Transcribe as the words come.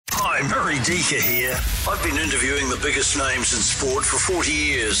Hi, Murray Deaker here. I've been interviewing the biggest names in sport for 40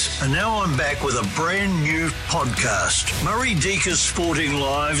 years, and now I'm back with a brand new podcast. Murray Deaker's Sporting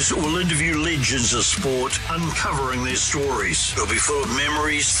Lives will interview legends of sport, uncovering their stories. It'll be full of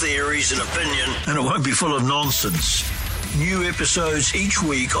memories, theories, and opinion, and it won't be full of nonsense. New episodes each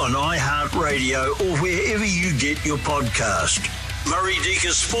week on iHeartRadio or wherever you get your podcast. Murray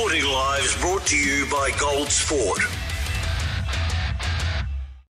Deaker's Sporting Lives, brought to you by Gold Sport.